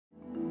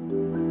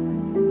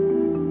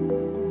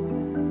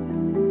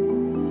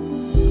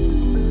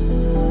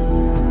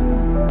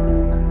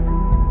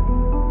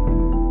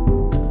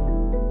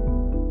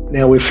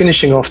Now, we're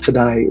finishing off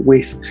today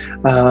with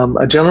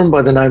a gentleman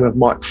by the name of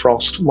Mike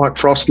Frost. Mike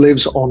Frost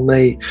lives on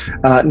the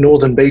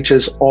northern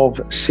beaches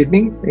of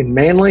Sydney in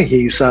Manly.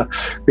 He's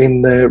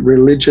been the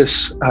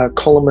religious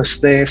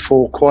columnist there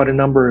for quite a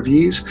number of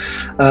years,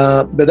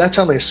 but that's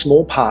only a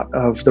small part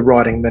of the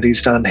writing that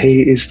he's done.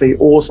 He is the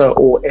author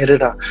or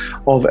editor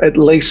of at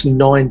least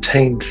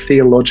 19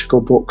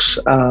 theological books.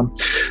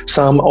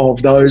 Some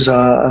of those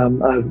are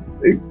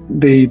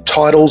the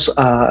titles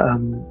are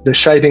The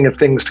Shaping of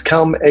Things to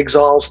Come,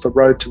 Exiles, The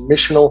Road to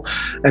Missional,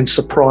 and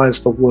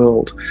Surprise the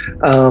World.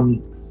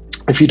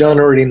 If you don't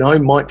already know,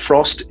 Mike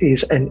Frost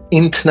is an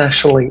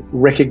internationally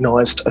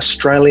recognised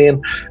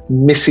Australian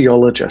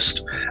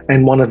missiologist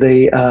and one of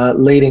the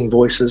leading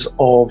voices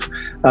of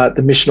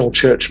the missional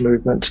church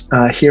movement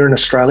here in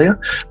Australia,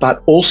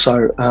 but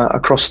also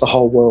across the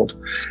whole world.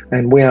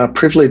 And we are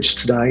privileged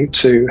today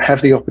to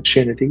have the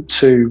opportunity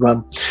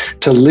to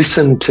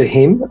listen to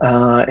him.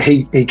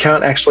 He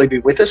can't actually be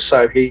with us,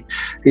 so he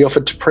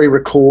offered to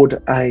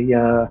pre-record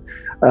a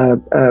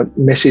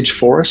message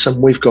for us, and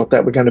we've got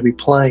that. We're going to be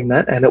playing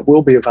that, and it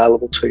will be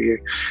available to you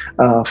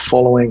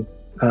following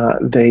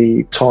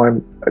the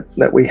time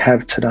that we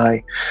have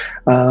today.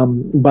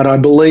 But I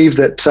believe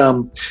that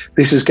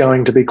this is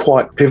going to be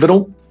quite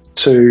pivotal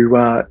to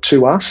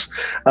us.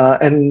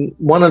 And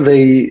one of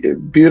the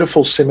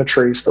beautiful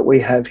symmetries that we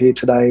have here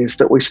today is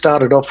that we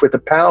started off with a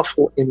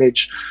powerful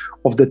image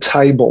of the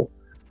table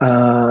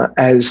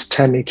as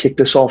Tammy kicked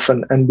us off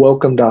and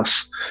welcomed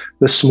us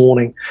this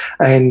morning.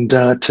 And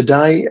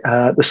today,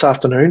 this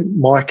afternoon,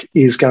 Mike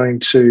is going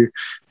to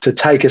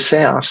take us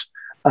out,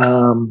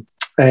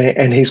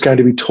 and he's going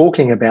to be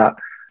talking about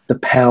the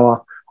power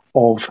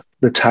of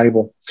the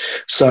table.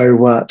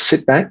 So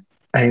sit back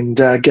and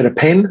get a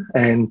pen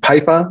and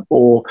paper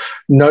or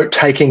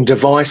note-taking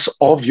device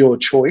of your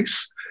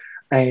choice,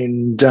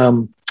 and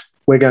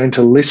we're going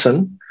to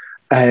listen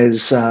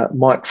as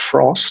Mike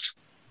Frost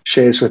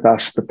shares with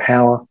us the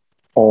power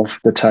of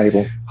the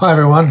table. Hi,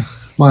 everyone.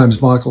 My name is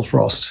Michael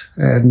Frost,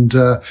 and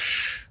I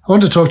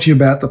want to talk to you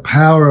about the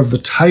power of the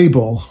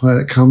table when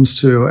it comes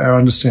to our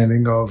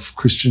understanding of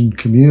Christian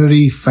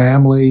community,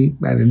 family,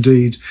 and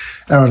indeed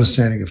our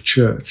understanding of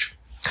church.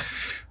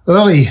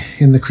 Early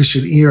in the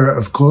Christian era,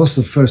 of course,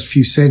 the first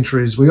few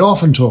centuries, we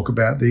often talk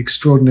about the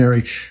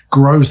extraordinary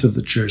growth of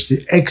the church,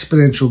 the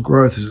exponential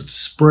growth as it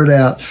spread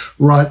out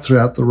right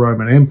throughout the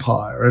Roman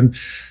Empire. And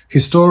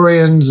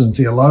historians and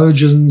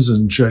theologians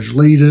and church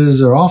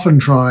leaders are often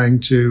trying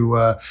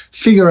to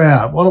figure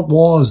out what it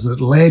was that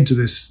led to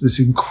this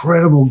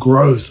incredible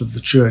growth of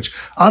the church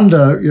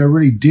under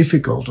really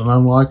difficult and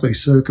unlikely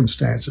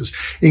circumstances,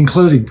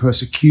 including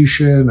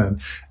persecution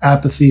and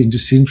apathy and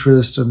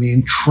disinterest and the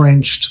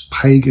entrenched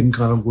pagan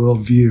kind of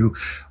worldview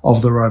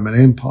of the Roman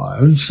Empire.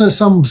 And so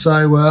some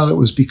say, well, it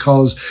was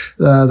because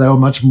they were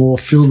much more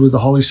filled with the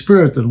Holy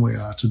Spirit than we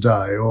are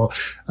today, or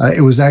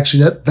it was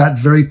actually that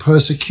very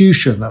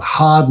persecution that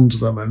hardened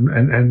them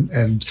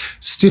and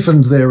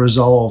stiffened their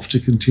resolve to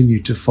continue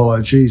to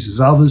follow Jesus.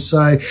 Others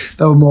say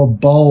they were more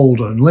bold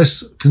and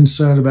less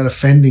concerned about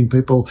offending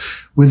people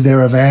with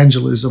their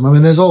evangelism. I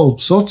mean, there's all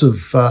sorts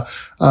of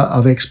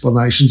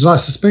explanations, and I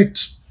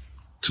suspect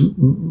to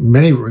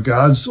many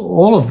regards,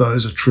 all of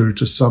those are true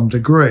to some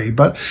degree.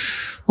 But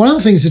one of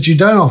the things that you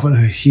don't often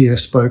hear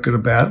spoken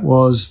about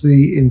was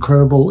the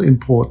incredible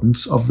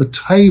importance of the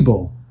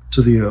table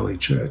to the early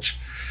church.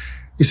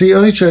 You see,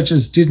 early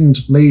churches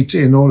didn't meet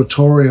in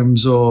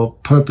auditoriums or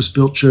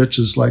purpose-built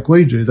churches like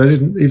we do. They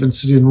didn't even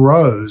sit in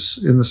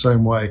rows in the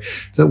same way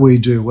that we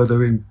do,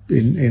 whether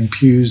in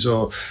pews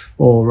or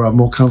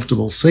more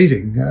comfortable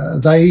seating.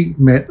 They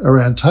met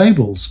around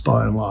tables,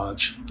 by and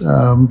large.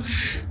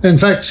 In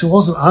fact, it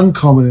wasn't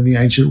uncommon in the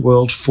ancient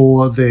world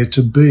for there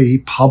to be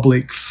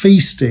public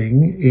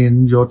feasting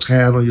in your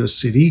town or your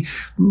city.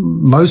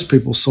 Most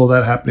people saw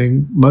that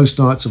happening most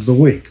nights of the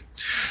week.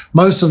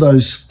 Most of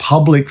those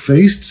public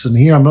feasts, and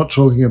here I'm not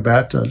talking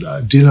about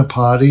a dinner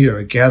party or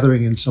a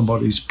gathering in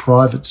somebody's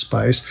private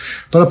space,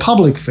 but a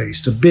public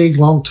feast, a big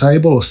long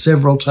table or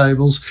several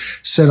tables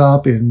set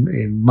up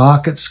in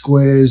market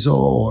squares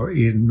or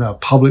in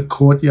public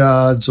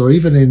courtyards or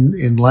even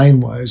in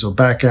laneways or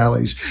back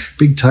alleys.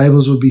 Big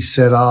tables would be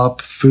set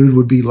up, food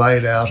would be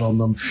laid out on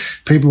them.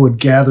 People would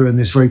gather in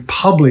this very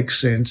public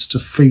sense to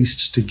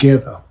feast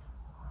together.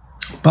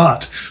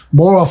 But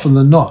more often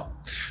than not,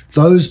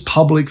 those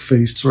public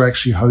feasts were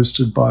actually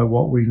hosted by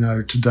what we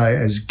know today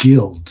as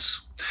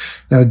guilds.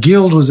 Now, a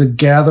guild was a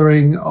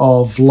gathering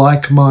of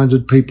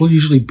like-minded people,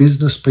 usually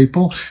business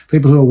people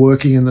who are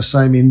working in the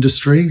same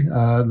industry,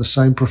 the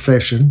same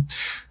profession.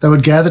 They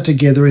would gather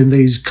together in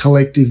these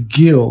collective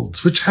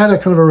guilds, which had a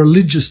kind of a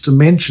religious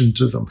dimension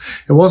to them.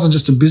 It wasn't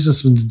just a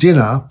businessman's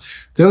dinner.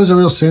 There was a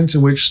real sense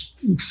in which,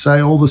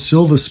 say, all the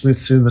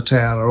silversmiths in the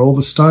town or all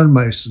the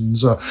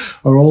stonemasons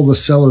or all the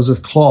sellers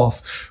of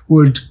cloth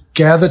would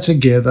gather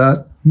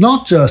together,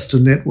 not just to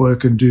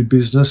network and do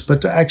business,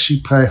 but to actually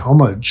pay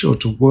homage or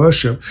to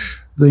worship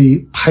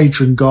the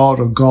patron god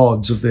or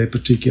gods of their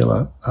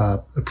particular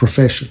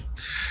profession.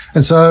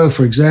 And so,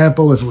 for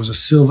example, if it was a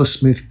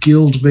silversmith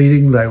guild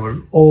meeting, they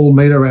would all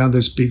meet around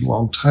this big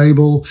long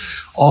table.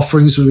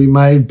 Offerings would be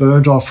made,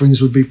 burnt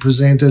offerings would be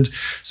presented,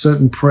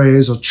 certain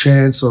prayers or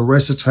chants or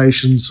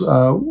recitations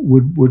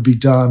would be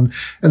done,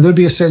 and there'd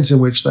be a sense in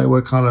which they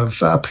were kind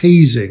of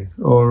appeasing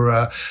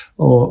or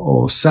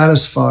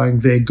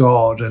satisfying their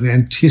God and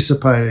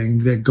anticipating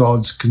their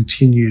God's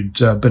continued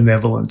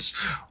benevolence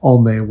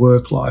on their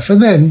work life.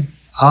 And then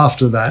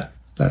after that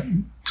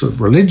sort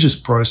of religious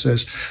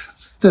process,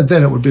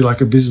 then it would be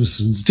like a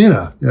businessman's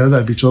dinner. You know,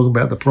 they'd be talking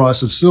about the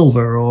price of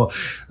silver or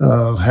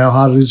how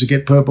hard it is to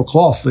get purple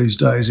cloth these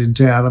days in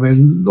town. I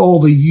mean,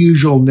 all the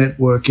usual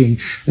networking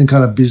and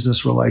kind of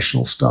business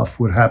relational stuff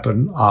would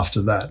happen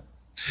after that.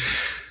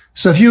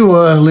 So if you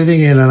were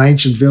living in an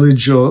ancient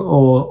village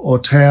or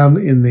town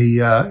in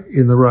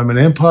the Roman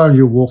Empire and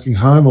you're walking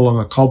home along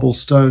a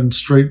cobblestone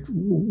street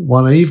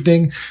one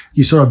evening,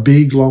 you saw a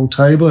big long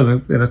table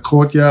in a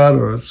courtyard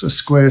or a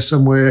square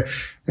somewhere,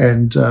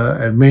 and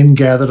men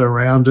gathered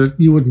around it,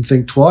 you wouldn't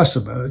think twice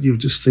about it. You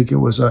would just think it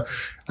was a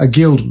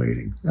guild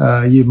meeting.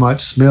 You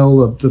might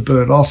smell the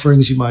burnt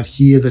offerings. You might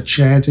hear the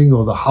chanting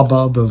or the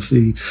hubbub of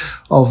the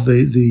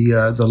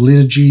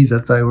liturgy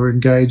that they were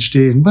engaged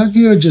in. But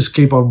you would just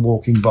keep on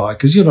walking by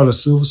because you're not a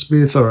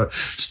silversmith or a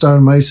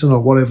stonemason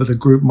or whatever the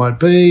group might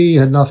be. It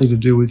had nothing to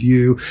do with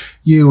you.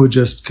 You would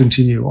just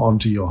continue on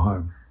to your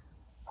home.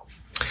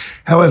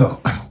 However,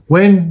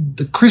 when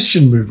the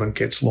Christian movement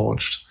gets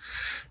launched,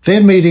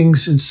 their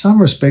meetings in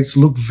some respects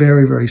look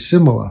very, very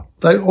similar.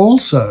 They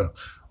also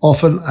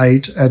often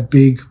ate at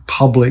big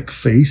public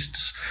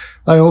feasts.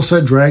 They also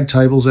dragged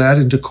tables out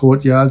into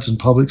courtyards and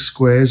public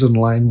squares and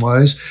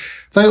laneways.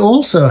 They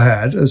also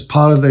had, as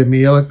part of their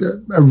meal,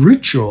 a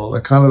ritual,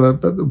 a kind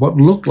of what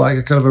looked like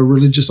a kind of a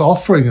religious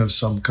offering of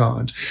some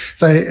kind.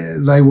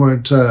 They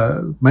weren't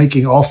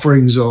making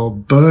offerings or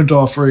burnt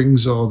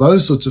offerings or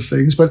those sorts of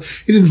things, but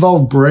it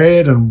involved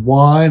bread and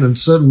wine, and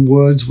certain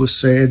words were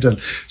said and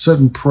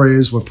certain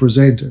prayers were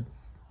presented.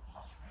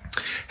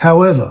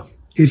 However,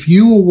 if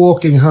you were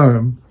walking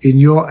home in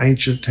your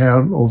ancient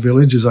town or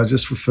village, as I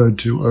just referred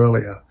to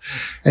earlier,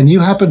 and you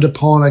happened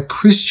upon a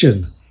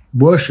Christian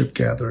worship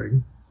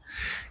gathering,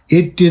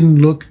 it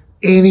didn't look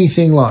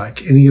anything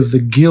like any of the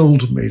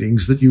guild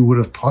meetings that you would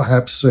have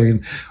perhaps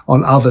seen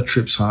on other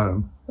trips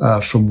home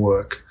from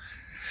work.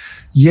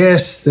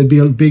 Yes, there'd be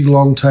a big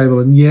long table,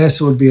 and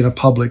yes, it would be in a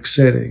public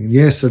setting. And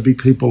yes, there'd be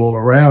people all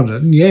around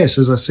it. And yes,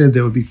 as I said,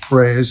 there would be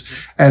prayers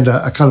and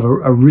a kind of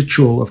a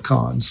ritual of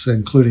kinds,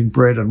 including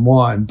bread and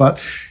wine. But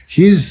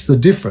here's the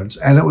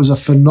difference, and it was a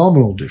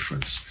phenomenal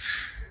difference.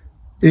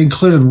 It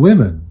included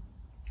women.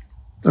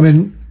 I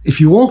mean, if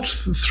you walked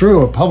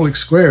through a public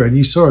square and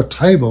you saw a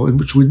table in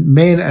which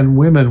men and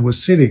women were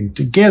sitting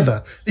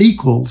together,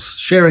 equals,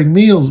 sharing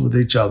meals with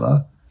each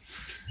other,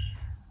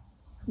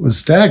 it was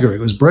staggering.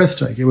 It was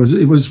breathtaking. It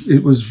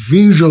was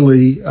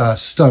visually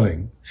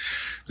stunning.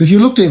 But if you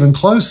looked even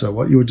closer,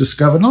 what you would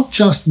discover, not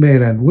just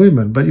men and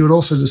women, but you would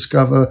also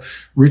discover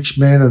rich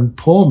men and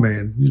poor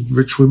men,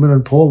 rich women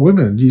and poor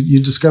women.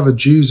 You discover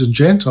Jews and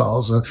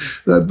Gentiles,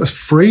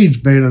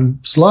 freed men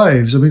and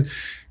slaves. I mean,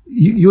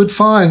 you would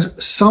find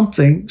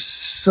something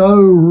so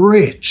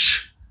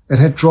rich and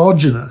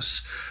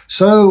heterogeneous,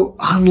 so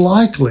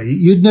unlikely,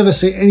 you'd never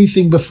see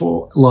anything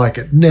before like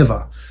it,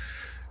 never.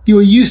 You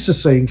were used to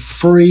seeing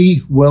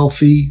free,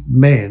 wealthy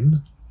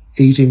men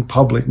eating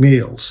public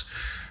meals,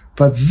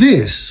 but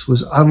this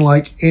was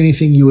unlike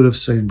anything you would have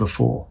seen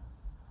before.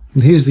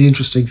 And here's the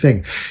interesting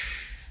thing.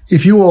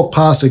 If you walk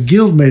past a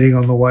guild meeting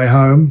on the way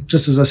home,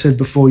 just as I said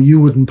before,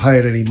 you wouldn't pay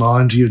it any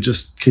mind. You'd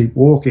just keep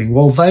walking.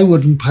 Well, they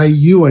wouldn't pay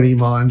you any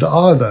mind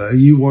either.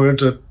 You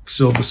weren't a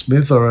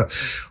silversmith or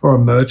a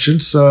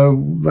merchant, so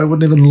they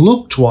wouldn't even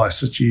look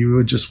twice at you. You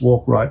would just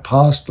walk right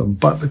past them.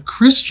 But the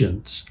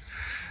Christians,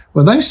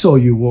 when they saw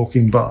you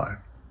walking by,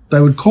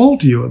 they would call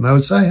to you and they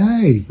would say,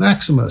 "Hey,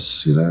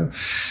 Maximus,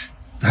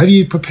 have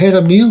you prepared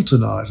a meal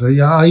tonight?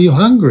 Are you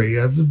hungry?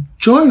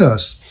 Join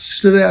us.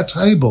 Sit at our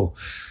table.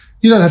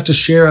 You don't have to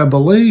share our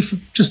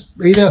belief. Just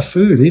eat our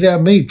food, eat our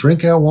meat,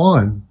 drink our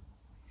wine."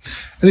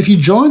 And if you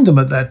joined them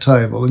at that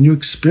table and you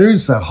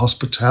experienced that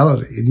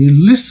hospitality and you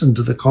listened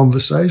to the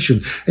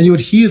conversation and you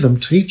would hear them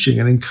teaching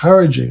and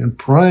encouraging and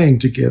praying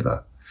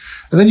together,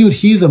 and then you would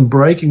hear them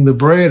breaking the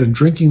bread and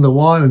drinking the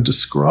wine and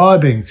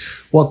describing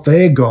what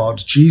their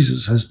God,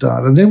 Jesus, has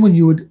done. And then when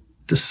you would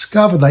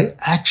discover they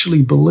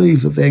actually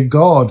believe that their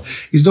God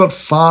is not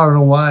far and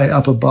away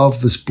up above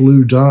this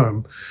blue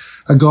dome,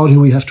 a God who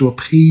we have to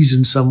appease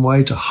in some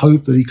way to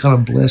hope that he kind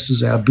of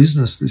blesses our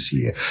business this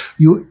year,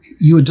 you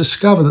would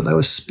discover that they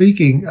were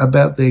speaking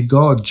about their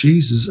God,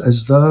 Jesus,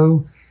 as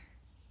though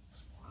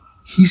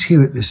he's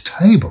here at this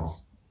table.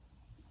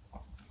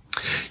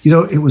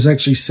 It was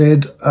actually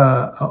said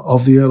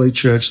of the early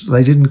church that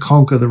they didn't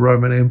conquer the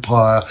Roman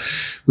Empire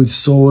with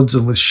swords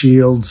and with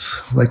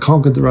shields. They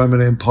conquered the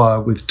Roman Empire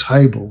with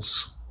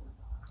tables.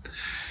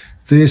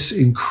 This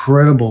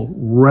incredible,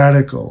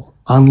 radical,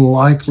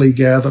 unlikely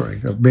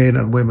gathering of men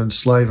and women,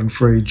 slave and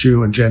free,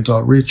 Jew and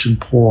Gentile, rich and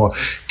poor,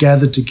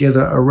 gathered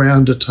together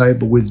around a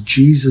table with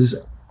Jesus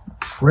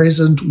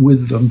present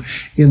with them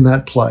in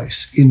that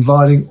place,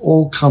 inviting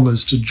all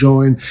comers to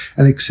join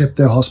and accept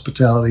their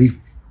hospitality.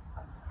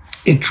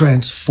 It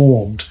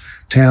transformed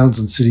towns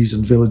and cities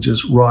and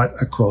villages right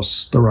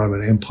across the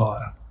Roman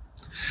Empire.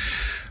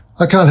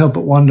 I can't help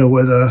but wonder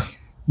whether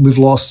we've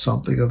lost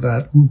something of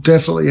that.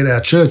 Definitely in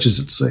our churches,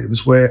 it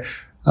seems, where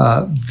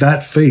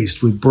that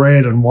feast with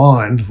bread and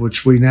wine,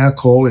 which we now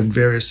call in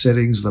various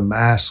settings the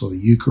Mass or the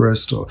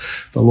Eucharist or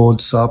the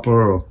Lord's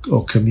Supper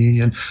or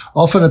Communion,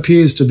 often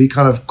appears to be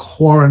kind of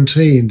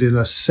quarantined in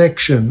a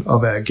section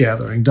of our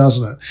gathering,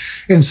 doesn't it?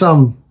 In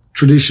some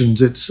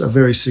traditions, it's a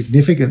very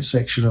significant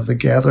section of the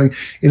gathering.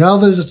 In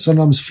others, it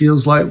sometimes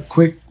feels like,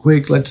 quick,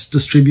 let's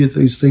distribute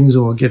these things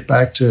or we'll get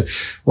back to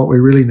what we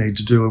really need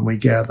to do when we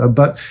gather.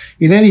 But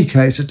in any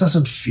case, it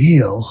doesn't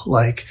feel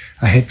like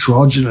a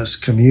heterogeneous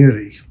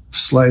community,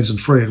 slaves and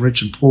free and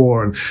rich and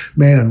poor and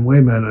men and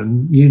women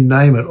and you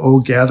name it, all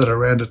gathered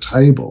around a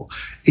table,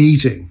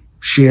 eating,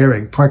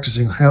 sharing,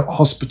 practicing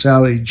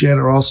hospitality,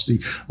 generosity,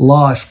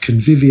 life,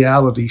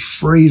 conviviality,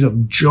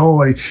 freedom,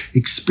 joy,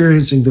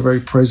 experiencing the very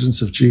presence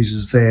of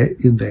Jesus there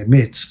in their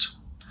midst.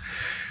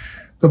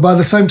 But by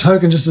the same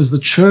token, just as the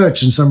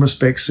church in some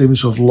respects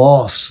seems to have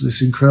lost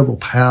this incredible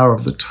power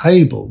of the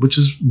table, which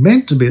is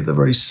meant to be at the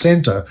very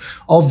center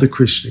of the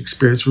Christian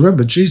experience.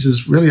 Remember,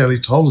 Jesus really only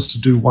told us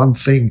to do one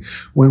thing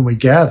when we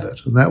gathered,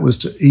 and that was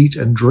to eat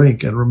and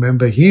drink and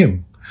remember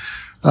him.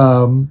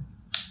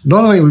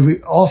 Not only have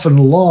we often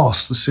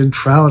lost the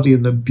centrality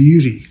and the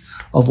beauty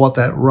of what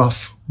that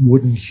rough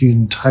wooden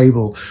hewn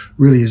table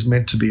really is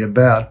meant to be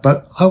about,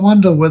 but I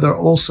wonder whether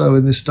also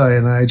in this day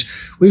and age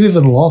we've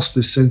even lost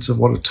this sense of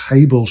what a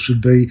table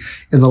should be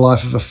in the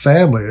life of a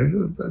family,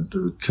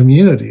 a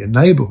community, a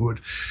neighborhood.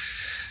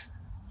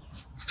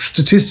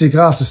 Statistic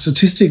after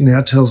statistic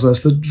now tells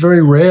us that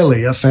very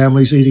rarely are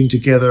families eating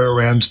together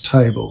around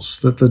tables,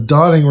 that the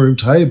dining room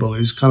table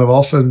is kind of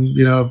often,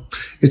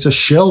 it's a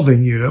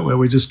shelving unit where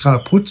we just kind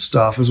of put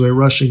stuff as we're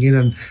rushing in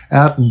and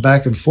out and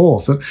back and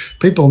forth. That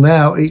people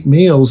now eat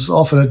meals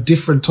often at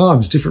different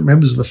times. Different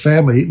members of the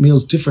family eat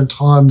meals different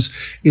times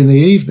in the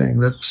evening,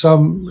 that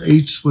some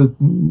eat with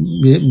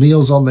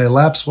meals on their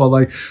laps while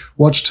they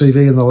watch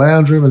TV in the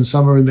lounge room and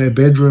some are in their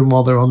bedroom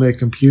while they're on their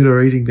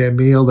computer eating their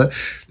meal. That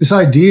this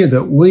idea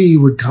that we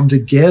would come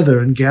together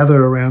and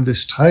gather around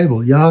this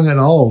table, young and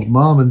old,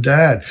 mom and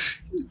dad,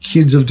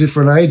 kids of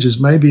different ages,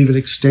 maybe even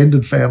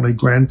extended family,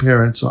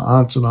 grandparents or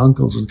aunts and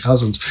uncles and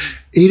cousins,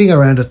 eating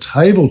around a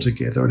table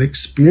together and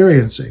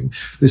experiencing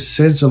this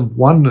sense of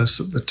oneness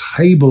that the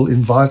table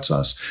invites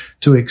us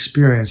to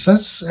experience.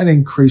 That's an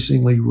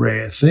increasingly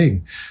rare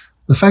thing.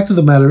 The fact of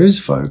the matter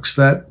is, folks,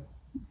 that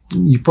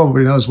you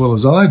probably know as well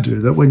as I do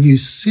that when you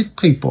sit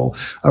people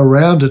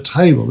around a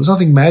table, there's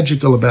nothing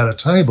magical about a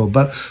table,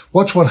 but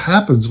watch what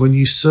happens when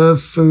you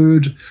serve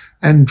food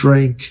and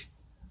drink,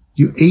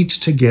 you eat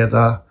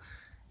together.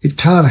 It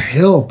can't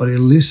help but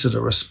elicit a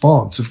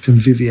response of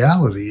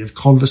conviviality, of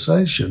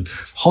conversation,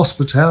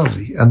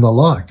 hospitality, and the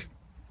like.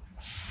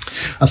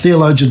 A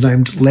theologian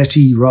named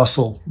Letty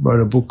Russell wrote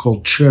a book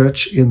called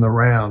Church in the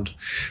Round,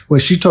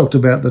 where she talked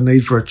about the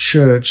need for a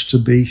church to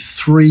be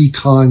three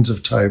kinds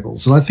of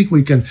tables. And I think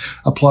we can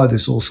apply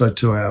this also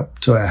to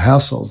our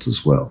households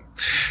as well.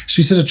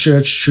 She said a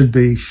church should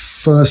be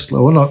firstly,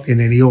 or not in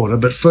any order,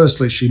 but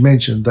firstly she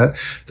mentioned that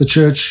the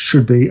church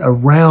should be a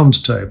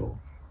round table.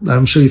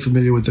 I'm sure you're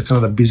familiar with the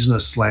kind of the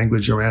business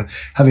language around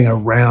having a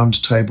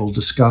round table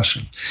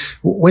discussion.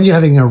 When you're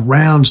having a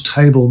round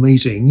table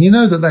meeting, you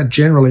know that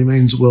generally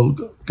means we're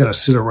going to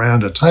sit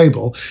around a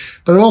table,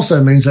 but it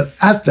also means that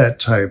at that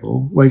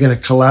table, we're going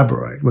to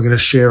collaborate. We're going to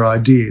share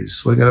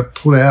ideas. We're going to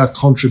put our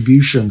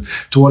contribution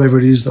to whatever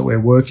it is that we're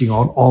working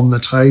on the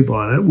table,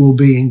 and it will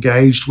be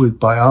engaged with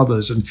by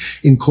others and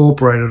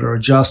incorporated or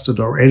adjusted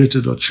or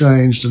edited or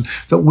changed, and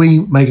that we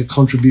make a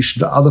contribution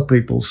to other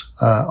people's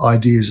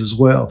ideas as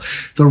well.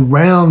 The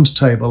round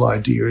table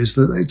idea is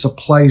that it's a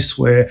place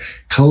where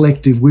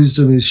collective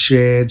wisdom is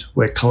shared,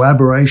 where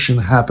collaboration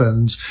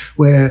happens,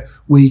 where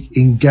we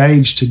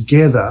engage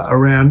together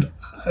around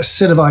a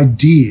set of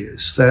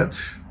ideas that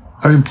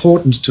are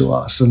important to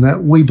us and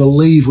that we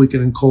believe we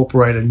can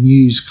incorporate and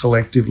use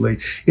collectively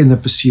in the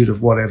pursuit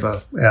of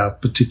whatever our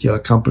particular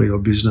company or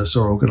business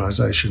or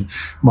organization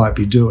might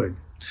be doing.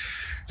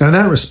 Now, in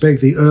that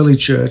respect, the early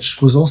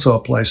church was also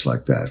a place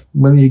like that.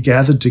 When you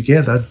gathered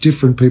together,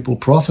 different people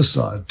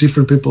prophesied,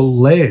 different people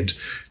led,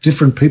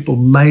 different people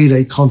made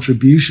a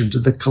contribution to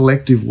the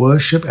collective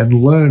worship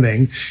and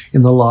learning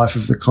in the life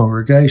of the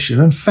congregation.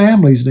 And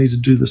families need to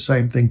do the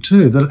same thing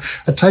too, that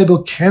a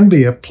table can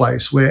be a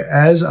place where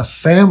as a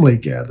family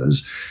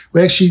gathers,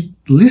 we actually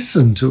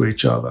listen to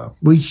each other.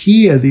 We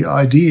hear the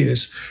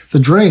ideas, the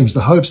dreams,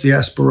 the hopes, the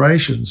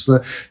aspirations,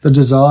 the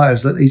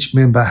desires that each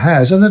member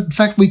has, and that in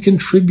fact we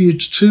contribute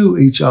to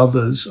each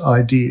other's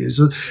ideas,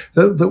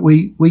 that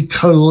we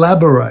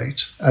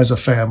collaborate as a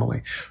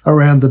family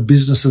around the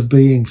business of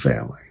being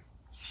family.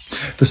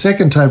 The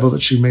second table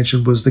that she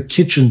mentioned was the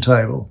kitchen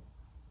table.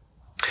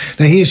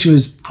 Now here she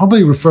was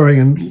probably referring,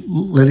 and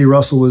Letty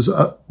Russell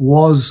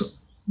was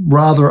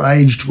rather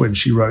aged when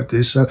she wrote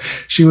this. So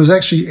she was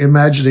actually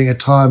imagining a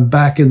time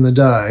back in the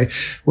day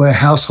where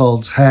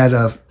households had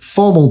a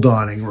formal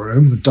dining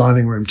room, a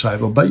dining room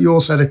table, but you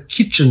also had a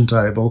kitchen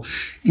table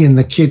in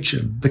the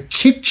kitchen. The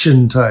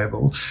kitchen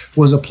table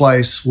was a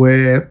place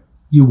where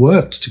you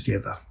worked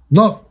together,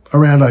 not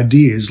around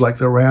ideas like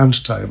the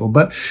round table,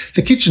 but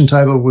the kitchen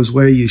table was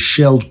where you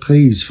shelled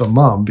peas for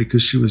mum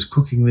because she was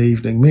cooking the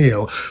evening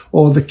meal,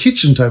 or the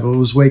kitchen table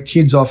was where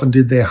kids often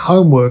did their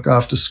homework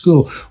after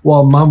school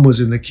while mum was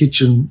in the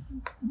kitchen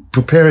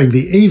preparing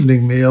the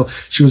evening meal.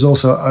 She was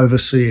also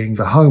overseeing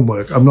the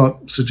homework. I'm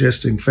not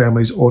suggesting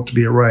families ought to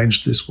be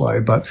arranged this way,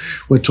 but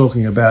we're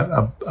talking about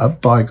a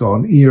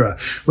bygone era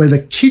where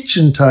the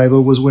kitchen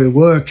table was where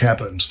work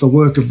happened, the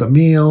work of the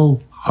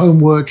meal,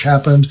 homework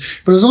happened,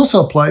 but it was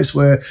also a place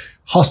where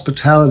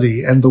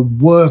hospitality and the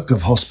work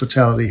of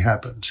hospitality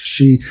happened.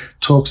 She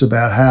talks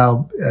about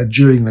how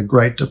during the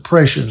Great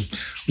Depression,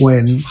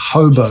 when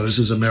hobos,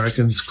 as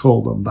Americans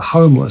call them, the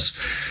homeless,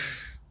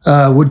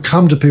 would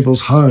come to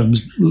people's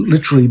homes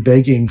literally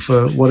begging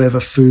for whatever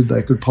food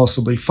they could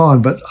possibly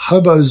find. But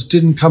hobos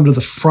didn't come to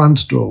the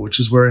front door, which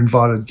is where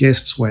invited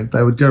guests went.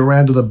 They would go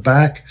around to the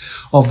back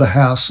of the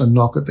house and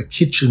knock at the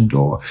kitchen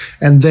door.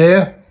 And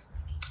there,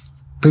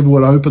 people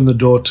would open the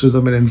door to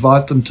them and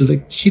invite them to the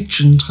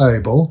kitchen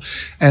table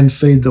and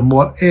feed them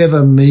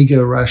whatever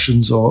meagre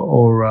rations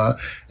or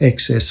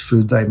excess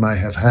food they may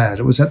have had.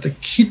 It was at the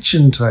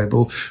kitchen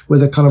table where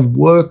the kind of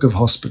work of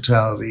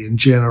hospitality and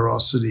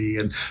generosity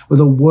and where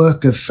the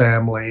work of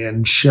family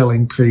and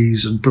shelling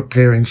peas and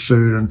preparing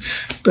food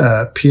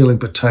and peeling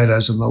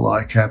potatoes and the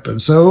like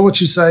happened. So what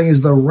she's saying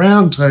is the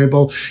round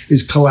table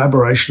is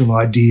collaboration of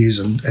ideas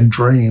and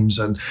dreams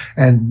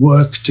and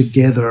work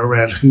together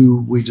around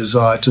who we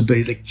desire to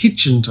be. The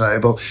kitchen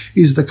table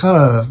is the kind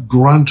of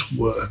grunt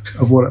work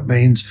of what it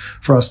means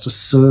for us to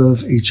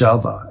serve each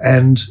other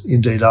and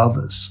indeed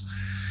others.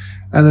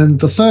 And then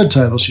the third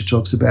table she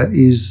talks about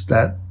is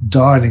that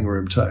dining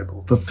room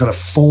table, the kind of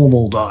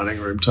formal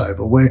dining room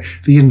table where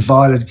the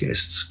invited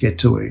guests get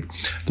to eat.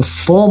 The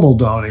formal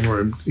dining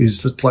room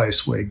is the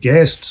place where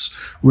guests,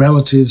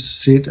 relatives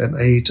sit and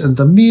eat, and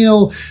the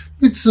meal,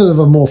 it's sort of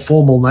a more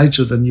formal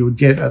nature than you would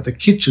get at the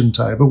kitchen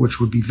table,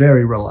 which would be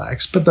very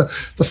relaxed. But the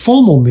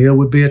formal meal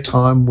would be a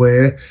time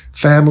where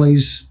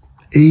families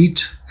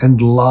eat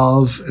and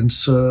love and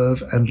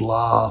serve and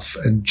laugh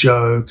and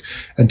joke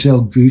and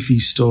tell goofy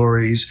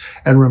stories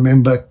and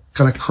remember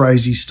kind of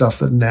crazy stuff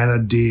that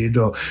Nana did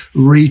or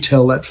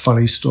retell that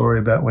funny story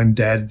about when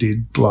Dad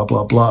did blah,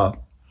 blah, blah.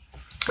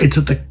 It's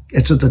at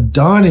the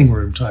dining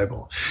room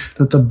table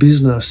that the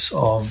business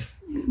of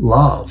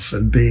love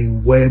and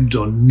being webbed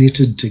or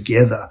knitted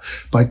together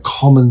by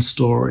common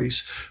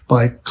stories,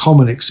 by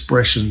common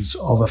expressions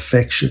of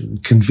affection,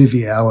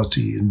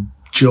 conviviality and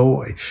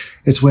joy.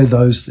 It's where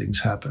those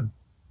things happen.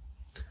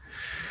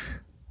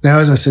 Now,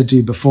 as I said to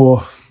you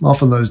before,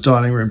 often those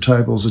dining room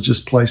tables are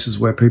just places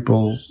where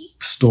people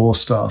store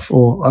stuff,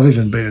 or I've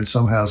even been in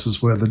some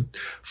houses where the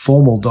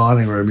formal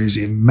dining room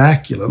is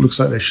immaculate. It looks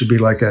like there should be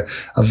like a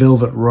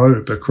velvet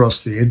rope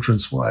across the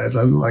entranceway.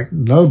 Like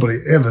nobody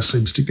ever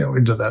seems to go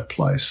into that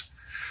place.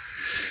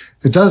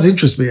 It does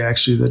interest me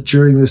actually that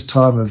during this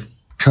time of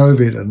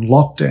COVID and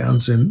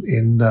lockdowns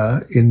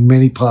in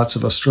many parts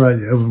of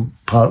Australia, and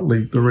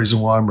partly the reason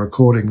why I'm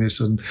recording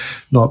this and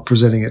not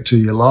presenting it to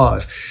you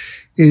live,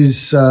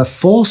 is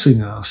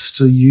forcing us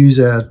to use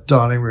our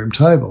dining room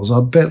tables.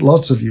 I bet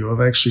lots of you have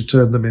actually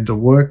turned them into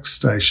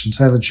workstations,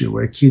 haven't you,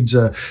 where kids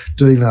are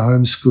doing their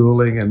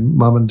homeschooling and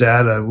mum and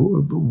dad are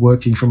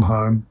working from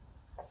home.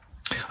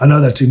 I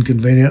know that's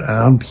inconvenient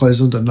and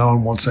unpleasant and no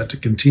one wants that to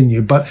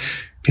continue, but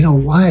in a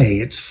way,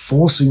 it's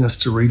forcing us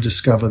to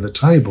rediscover the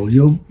table.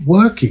 You're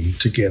working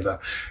together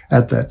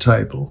at that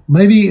table.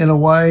 Maybe in a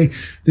way,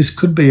 this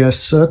could be a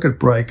circuit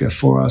breaker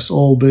for us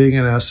all being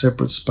in our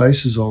separate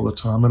spaces all the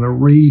time and a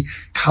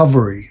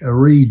recovery, a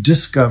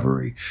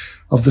rediscovery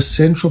of the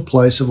central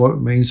place of what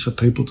it means for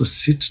people to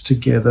sit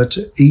together,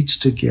 to eat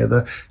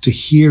together, to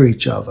hear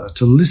each other,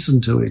 to listen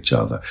to each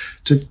other,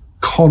 to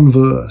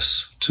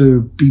converse,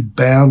 to be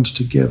bound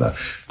together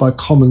by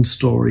common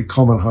story,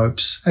 common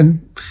hopes,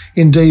 and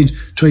indeed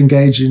to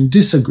engage in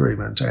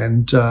disagreement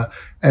and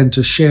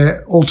to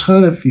share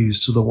alternate views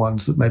to the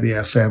ones that maybe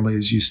our family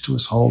is used to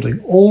us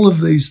holding. All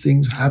of these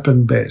things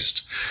happen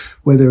best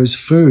where there is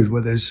food,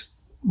 where there's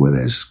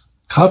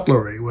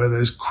cutlery, where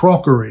there's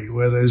crockery,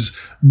 where there's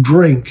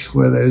drink,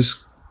 where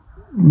there's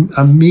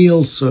a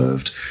meal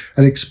served,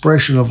 an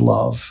expression of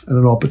love and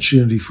an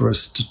opportunity for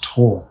us to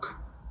talk.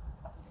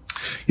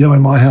 You know,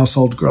 in my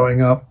household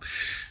growing up,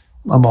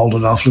 I'm old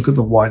enough, look at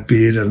the white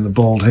beard and the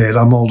bald head,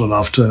 I'm old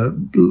enough to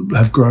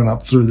have grown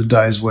up through the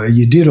days where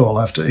you did all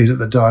have to eat at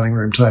the dining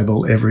room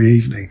table every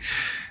evening.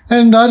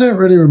 And I don't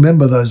really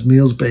remember those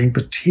meals being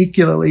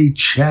particularly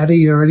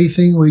chatty or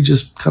anything. We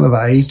just kind of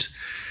ate.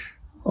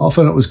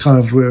 Often it was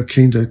we were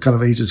keen to kind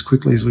of eat as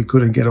quickly as we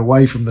could and get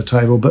away from the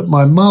table. But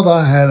my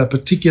mother had a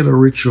particular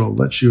ritual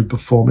that she would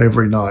perform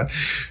every night.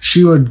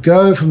 She would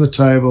go from the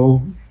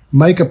table,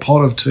 make a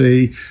pot of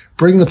tea,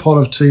 bring the pot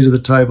of tea to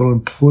the table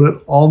and put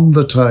it on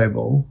the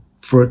table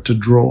for it to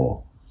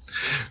draw.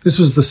 This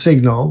was the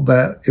signal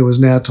that it was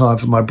now time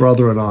for my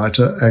brother and I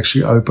to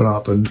actually open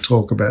up and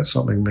talk about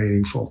something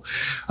meaningful.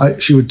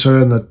 She would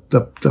turn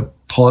the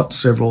pot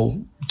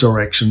several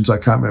directions. I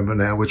can't remember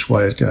now which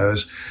way it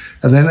goes.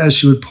 And then as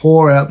she would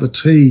pour out the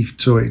tea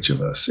to each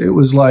of us, it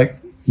was like,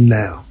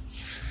 now,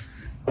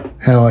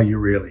 how are you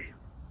really?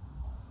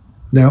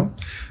 Now,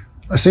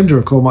 I seem to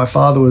recall my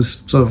father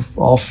was sort of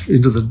off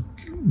into the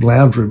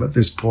lounge room at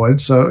this point.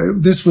 So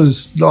this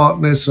was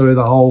not necessarily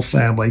the whole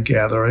family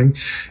gathering.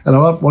 And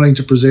I'm not wanting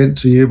to present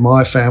to you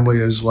my family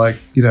as like,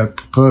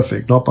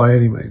 perfect, not by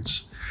any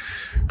means.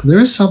 But there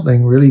is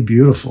something really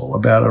beautiful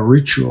about a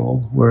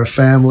ritual where a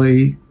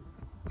family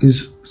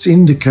it's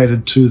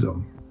indicated to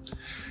them.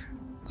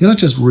 You're not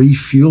just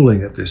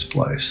refueling at this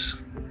place.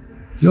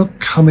 You're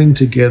coming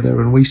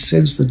together and we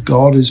sense that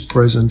God is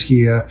present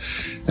here.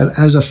 And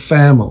as a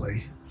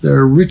family, there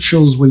are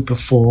rituals we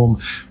perform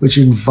which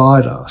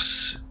invite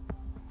us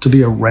to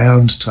be a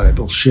round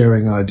table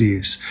sharing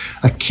ideas,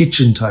 a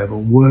kitchen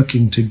table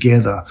working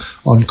together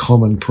on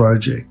common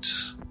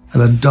projects,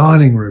 and a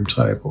dining room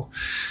table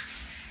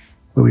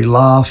where we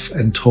laugh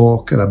and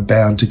talk and are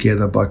bound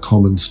together by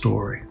common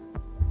story.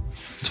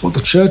 It's what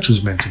the church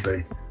was meant to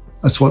be.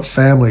 That's what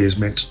family is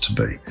meant to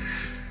be.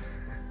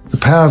 The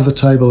power of the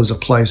table is a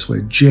place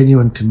where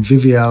genuine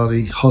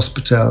conviviality,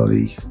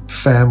 hospitality,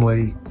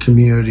 family,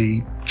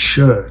 community,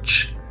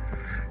 church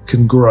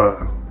can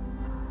grow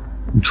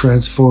and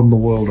transform the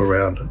world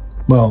around it.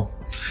 Well,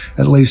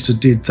 at least it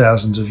did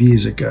thousands of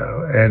years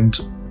ago. And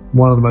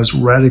one of the most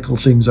radical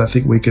things I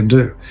think we can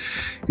do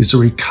is to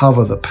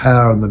recover the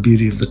power and the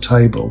beauty of the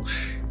table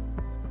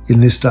in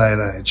this day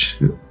and age,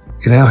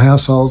 in our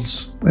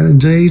households and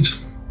indeed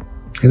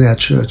in our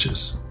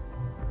churches.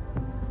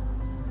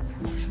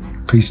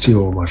 Peace to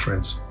you all, my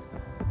friends.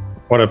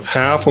 What a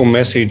powerful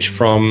message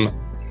from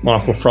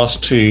Michael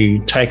Frost to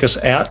take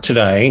us out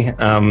today.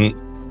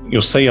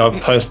 You'll see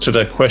I've posted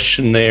a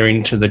question there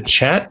into the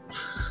chat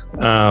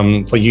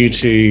for you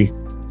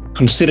to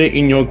consider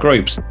in your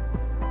groups.